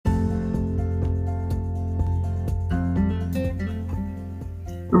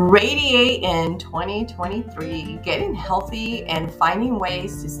Radiate in 2023, getting healthy and finding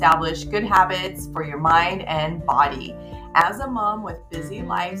ways to establish good habits for your mind and body. As a mom with busy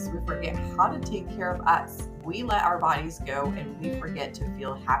lives, we forget how to take care of us. We let our bodies go and we forget to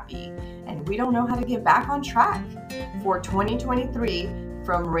feel happy, and we don't know how to get back on track. For 2023,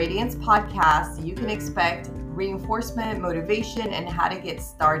 from Radiance Podcast, you can expect reinforcement, motivation, and how to get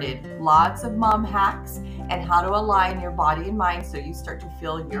started. Lots of mom hacks and how to align your body and mind so you start to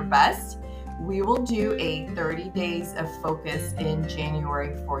feel your best. We will do a 30 days of focus in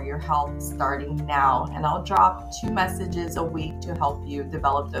January for your health starting now. And I'll drop 2 messages a week to help you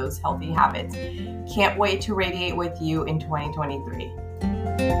develop those healthy habits. Can't wait to radiate with you in 2023.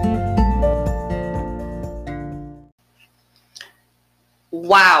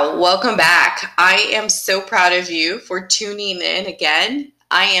 Wow, welcome back. I am so proud of you for tuning in again.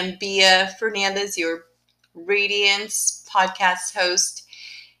 I am Bia Fernandez, your Radiance podcast host,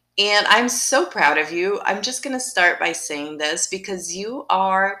 and I'm so proud of you. I'm just going to start by saying this because you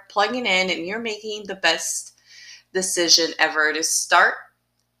are plugging in and you're making the best decision ever to start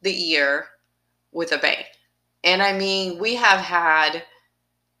the year with a bang. And I mean, we have had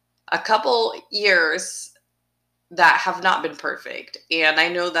a couple years that have not been perfect. And I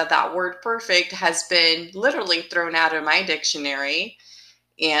know that word perfect has been literally thrown out of my dictionary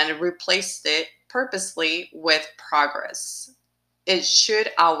and replaced it purposely with progress. It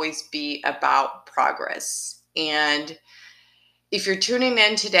should always be about progress. And if you're tuning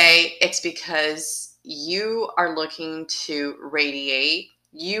in today, it's because you are looking to radiate.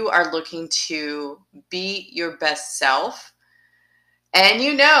 You are looking to be your best self. And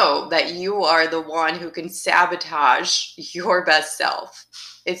you know that you are the one who can sabotage your best self.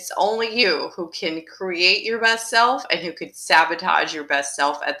 It's only you who can create your best self and who could sabotage your best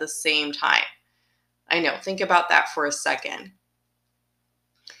self at the same time. I know, think about that for a second.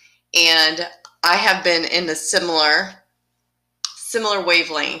 And I have been in a similar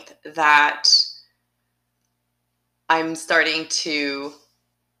wavelength that I'm starting to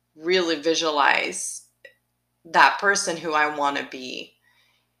really visualize that person who I want to be.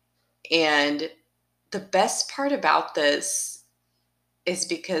 And the best part about this is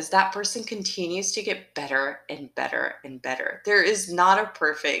because that person continues to get better and better and better. There is not a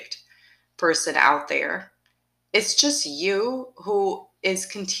perfect person out there. It's just you who is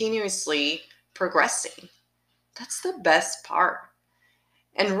continuously progressing. That's the best part.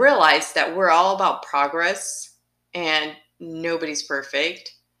 And realize that we're all about progress and nobody's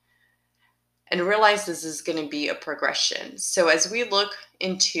perfect. And realize this is going to be a progression. So as we look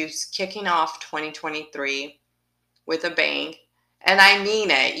into kicking off 2023 with a bang, and I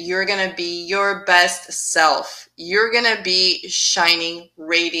mean it, you're going to be your best self. You're going to be shining,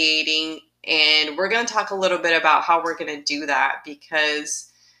 radiating, and we're going to talk a little bit about how we're going to do that because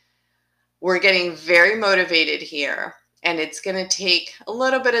we're getting very motivated here. And it's going to take a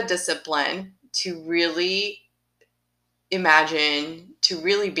little bit of discipline to really imagine, to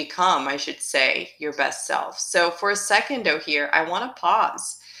really become, I should say, your best self. So for a second here, I want to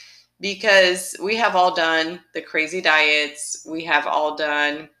pause because we have all done the crazy diets. We have all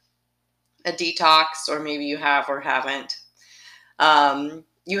done a detox, or maybe you have or haven't.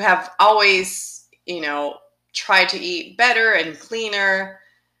 You have always, tried to eat better and cleaner,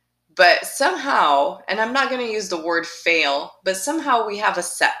 but somehow, and I'm not going to use the word fail, but somehow we have a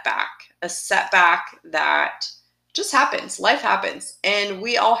setback that just happens. Life happens. And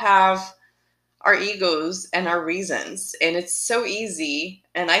we all have our egos and our reasons. And it's so easy.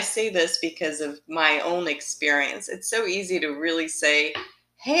 And I say this because of my own experience. It's so easy to really say,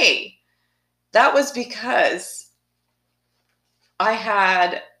 hey, that was because I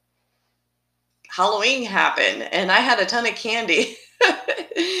had Halloween happen and I had a ton of candy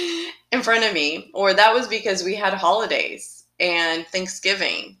in front of me. Or that was because we had holidays and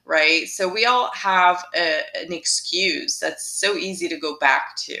Thanksgiving, right? So we all have an excuse that's so easy to go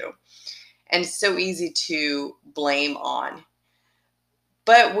back to and so easy to blame on.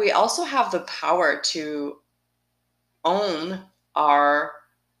 But we also have the power to own our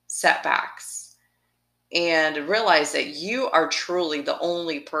setbacks and realize that you are truly the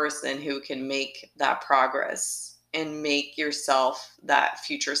only person who can make that progress and make yourself that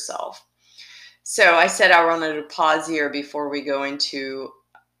future self. So I said I wanted to pause here before we go into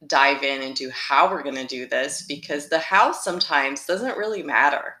dive into how we're going to do this, because the how sometimes doesn't really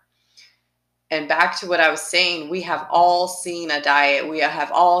matter. And back to what I was saying, we have all seen a diet. We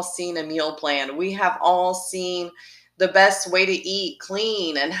have all seen a meal plan. We have all seen the best way to eat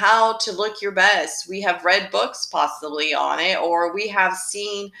clean and how to look your best. We have read books possibly on it, or we have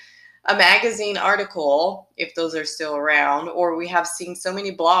seen a magazine article, if those are still around, or we have seen so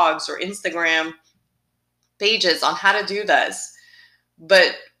many blogs or Instagram pages on how to do this.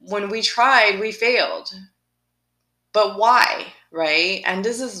 But when we tried, we failed. But why, right? And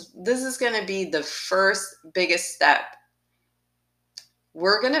this is going to be the first biggest step.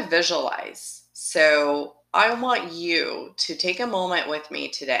 We're going to visualize. So I want you to take a moment with me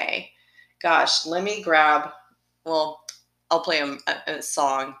today. Gosh, let me grab, well, I'll play a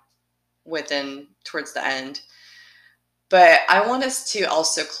song towards the end. But I want us to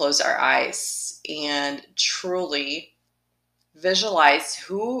also close our eyes and truly visualize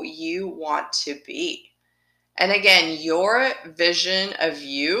who you want to be. And again, your vision of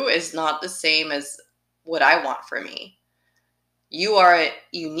you is not the same as what I want for me. You are a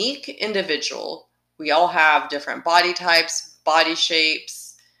unique individual. We all have different body types, body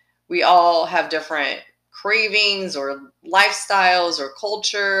shapes. We all have different cravings or lifestyles or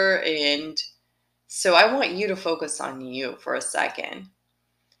culture. And so I want you to focus on you for a second.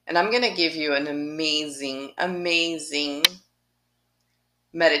 And I'm going to give you an amazing, amazing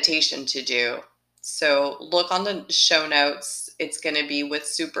meditation to do. So look on the show notes. It's going to be with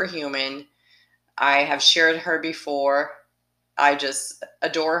Superhuman. I have shared her before. I just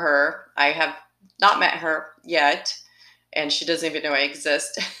adore her. I have not met her yet, and she doesn't even know I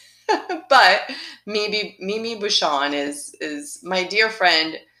exist. But Mimi Bouchon is my dear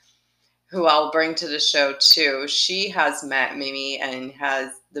friend who I'll bring to the show too. She has met Mimi and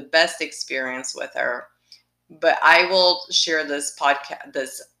has the best experience with her. But I will share this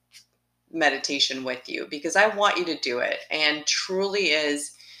meditation with you because I want you to do it, and truly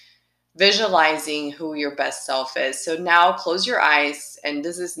is visualizing who your best self is. So now close your eyes, and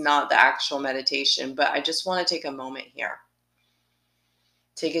this is not the actual meditation, but I just want to take a moment here.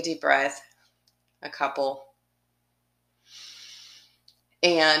 Take a deep breath, a couple,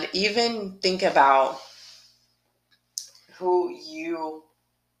 and even think about what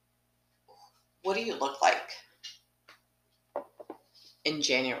do you look like in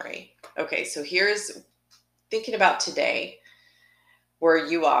January? Okay, so here's thinking about today, where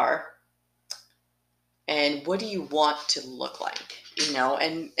you are, and what do you want to look like,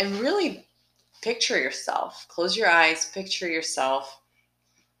 and really picture yourself. Close your eyes, picture yourself,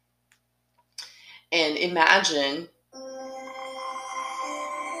 and imagine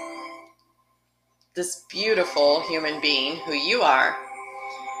this beautiful human being who you are.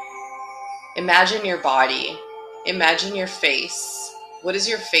 Imagine your body. Imagine your face. What is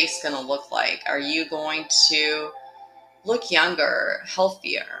your face going to look like? Are you going to look younger,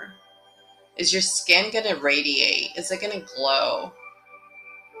 healthier? Is your skin going to radiate? Is it going to glow?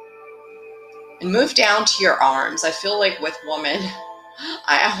 And move down to your arms. I feel like with women,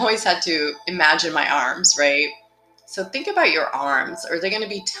 I always had to imagine my arms, right? So think about your arms. Are they going to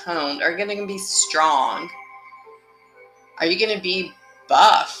be toned? Are they going to be strong? Are you going to be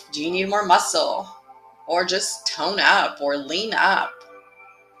buff? Do you need more muscle? Or just tone up or lean up?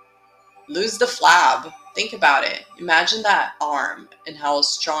 Lose the flab. Think about it. Imagine that arm and how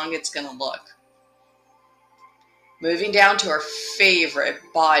strong it's going to look. Moving down to our favorite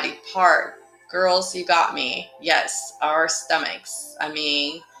body part. Girls, you got me. Yes, our stomachs. I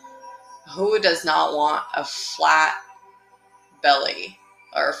mean, who does not want a flat belly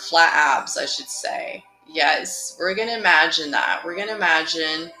or flat abs, I should say? Yes, we're going to imagine that. We're going to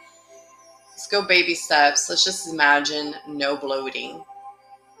imagine, let's go baby steps. Let's just imagine no bloating,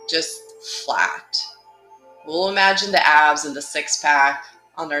 just flat. We'll imagine the abs and the six pack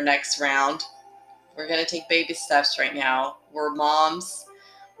on our next round. We're going to take baby steps right now. We're moms.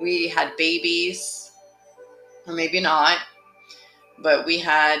 We had babies, or maybe not, but we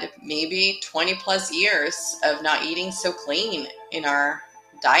had maybe 20 plus years of not eating so clean in our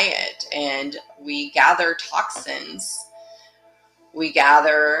diet, and we gather toxins. We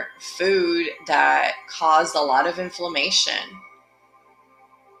gather food that caused a lot of inflammation,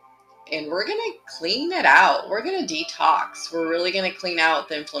 and we're going to clean it out. We're going to detox. We're really going to clean out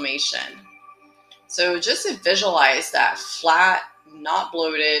the inflammation. So just to visualize that flat, not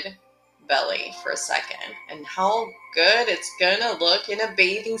bloated belly for a second, and how good it's gonna look in a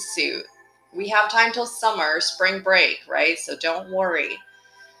bathing suit. We have time till summer, spring break, right? So don't worry.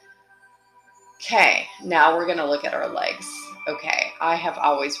 Okay, now we're gonna look at our legs. Okay, I have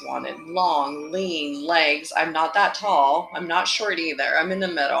always wanted long, lean legs. I'm not that tall. I'm not short either. I'm in the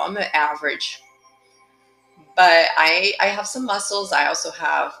middle. I'm an average. But I have some muscles. I also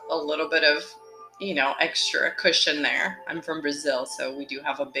have a little bit of extra cushion there. I'm from Brazil, so we do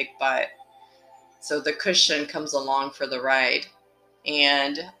have a big butt. So the cushion comes along for the ride.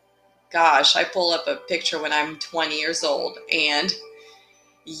 And gosh, I pull up a picture when I'm 20 years old, and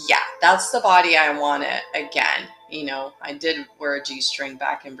Yeah, that's the body I want it again. I did wear a G-string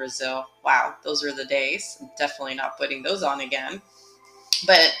back in Brazil. Wow, those were the days. I'm definitely not putting those on again.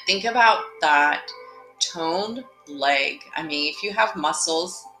 But think about that toned leg. I mean, if you have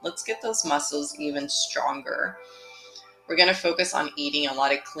muscles, let's get those muscles even stronger. We're going to focus on eating a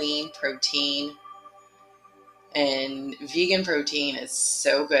lot of clean protein. And vegan protein is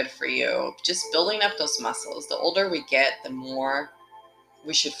so good for you. Just building up those muscles. The older we get, the more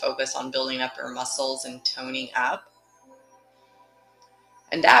we should focus on building up our muscles and toning up.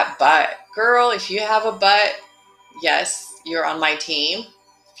 And that butt, girl, if you have a butt, yes, you're on my team.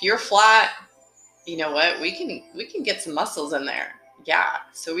 If you're flat, you know what? We can get some muscles in there. Yeah.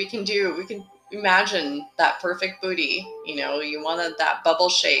 So we can imagine that perfect booty. You wanted that bubble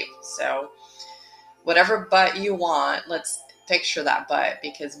shape. So whatever butt you want, let's picture that butt,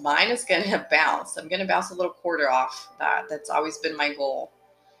 because mine is going to bounce. I'm going to bounce a little quarter off that. That's always been my goal.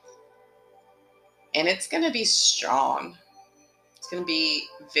 And it's going to be strong. It's going to be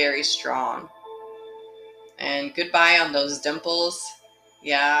very strong. And goodbye on those dimples.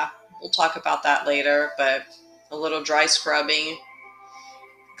 Yeah, we'll talk about that later, but a little dry scrubbing,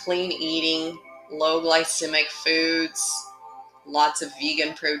 clean eating, low glycemic foods, lots of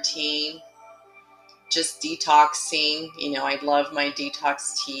vegan protein, just detoxing. I love my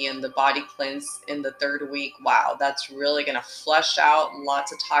detox tea and the body cleanse in the 3rd week. Wow, that's really going to flush out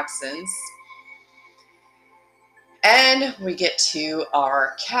lots of toxins. And we get to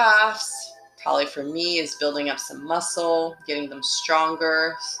our calves. Probably for me is building up some muscle, getting them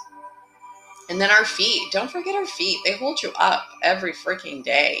stronger. And then our feet. Don't forget our feet. They hold you up every freaking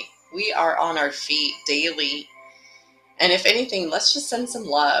day. We are on our feet daily. And if anything, let's just send some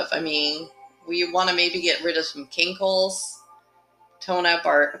love. I mean, we want to maybe get rid of some kinkles, tone up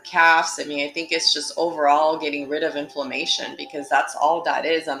our calves. I mean, I think it's just overall getting rid of inflammation, because that's all that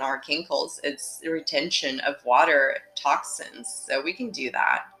is on our kinkles. It's the retention of water toxins. So we can do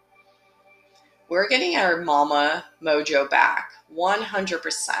that. We're getting our mama mojo back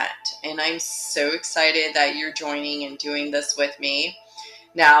 100%. And I'm so excited that you're joining and doing this with me.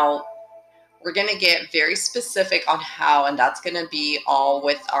 Now, we're going to get very specific on how, and that's going to be all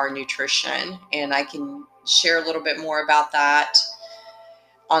with our nutrition. And I can share a little bit more about that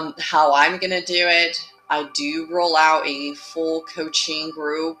on how I'm going to do it. I do roll out a full coaching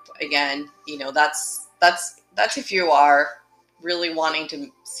group. Again, that's if you are really wanting to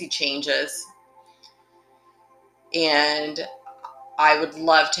see changes. And I would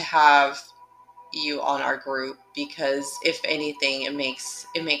love to have you on our group, because if anything, it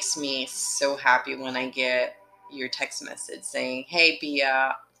makes me so happy when I get your text message saying, "Hey,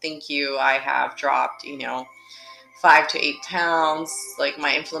 Bia, thank you. I have dropped, 5 to 8 pounds. Like,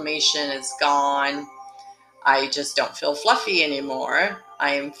 my inflammation is gone. I just don't feel fluffy anymore.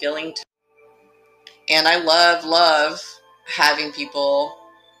 I am feeling." And I love having people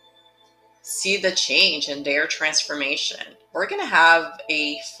see the change in their transformation. We're going to have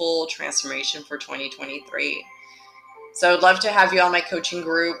a full transformation for 2023. So I'd love to have you on my coaching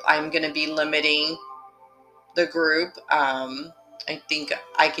group. I'm going to be limiting the group. I think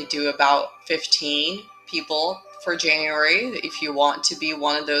I could do about 15 people for January. If you want to be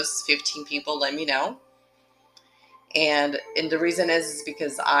one of those 15 people, let me know. And the reason is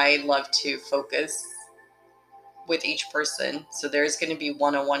because I love to focus with each person. So there's going to be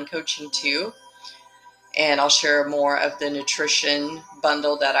one-on-one coaching too. And I'll share more of the nutrition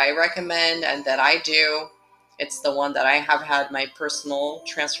bundle that I recommend and that I do. It's the one that I have had my personal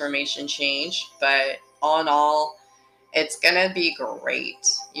transformation change. But all in all, it's going to be great.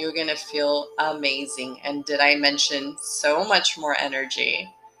 You're going to feel amazing. And did I mention so much more energy?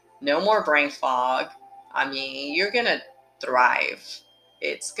 No more brain fog. I mean, you're going to thrive.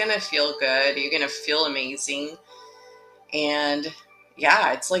 It's going to feel good. You're going to feel amazing. And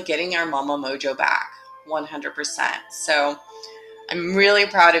yeah, it's like getting our mama mojo back 100%. So I'm really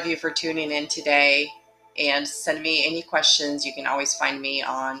proud of you for tuning in today, and send me any questions. You can always find me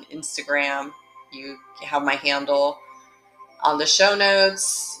on Instagram. You have my handle on the show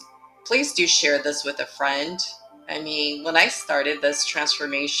notes. Please do share this with a friend. I mean, when I started this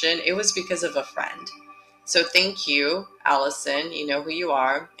transformation, it was because of a friend. So thank you, Allison, you know who you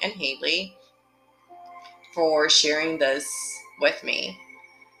are, and Haley, for sharing this with me,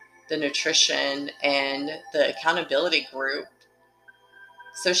 the nutrition and the accountability group.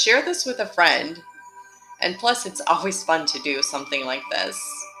 So share this with a friend. And plus, it's always fun to do something like this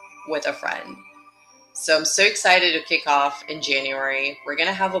with a friend. So I'm so excited to kick off in January. We're going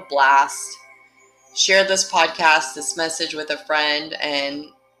to have a blast. Share this podcast, this message with a friend, and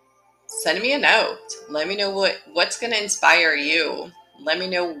send me a note. Let me know what's going to inspire you. Let me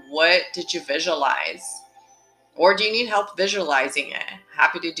know, what did you visualize? Or do you need help visualizing it?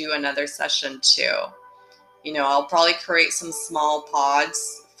 Happy to do another session too. I'll probably create some small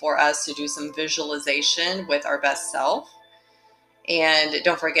pods for us to do some visualization with our best self. And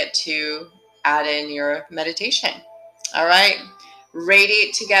don't forget to add in your meditation. All right.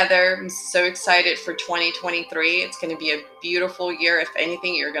 Radiate together. I'm so excited for 2023. It's going to be a beautiful year. If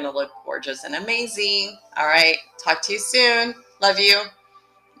anything, you're going to look gorgeous and amazing. All right. Talk to you soon. Love you.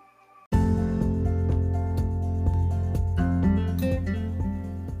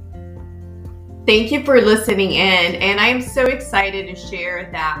 Thank you for listening in. And I am so excited to share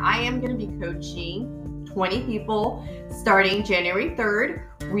that I am going to be coaching 20 people starting January 3rd.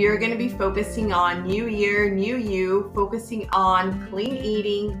 We are going to be focusing on new year, new you, focusing on clean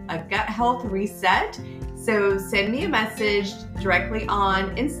eating, a gut health reset. So send me a message directly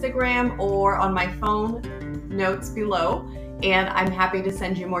on Instagram or on my phone notes below, and I'm happy to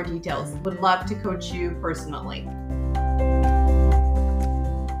send you more details. Would love to coach you personally.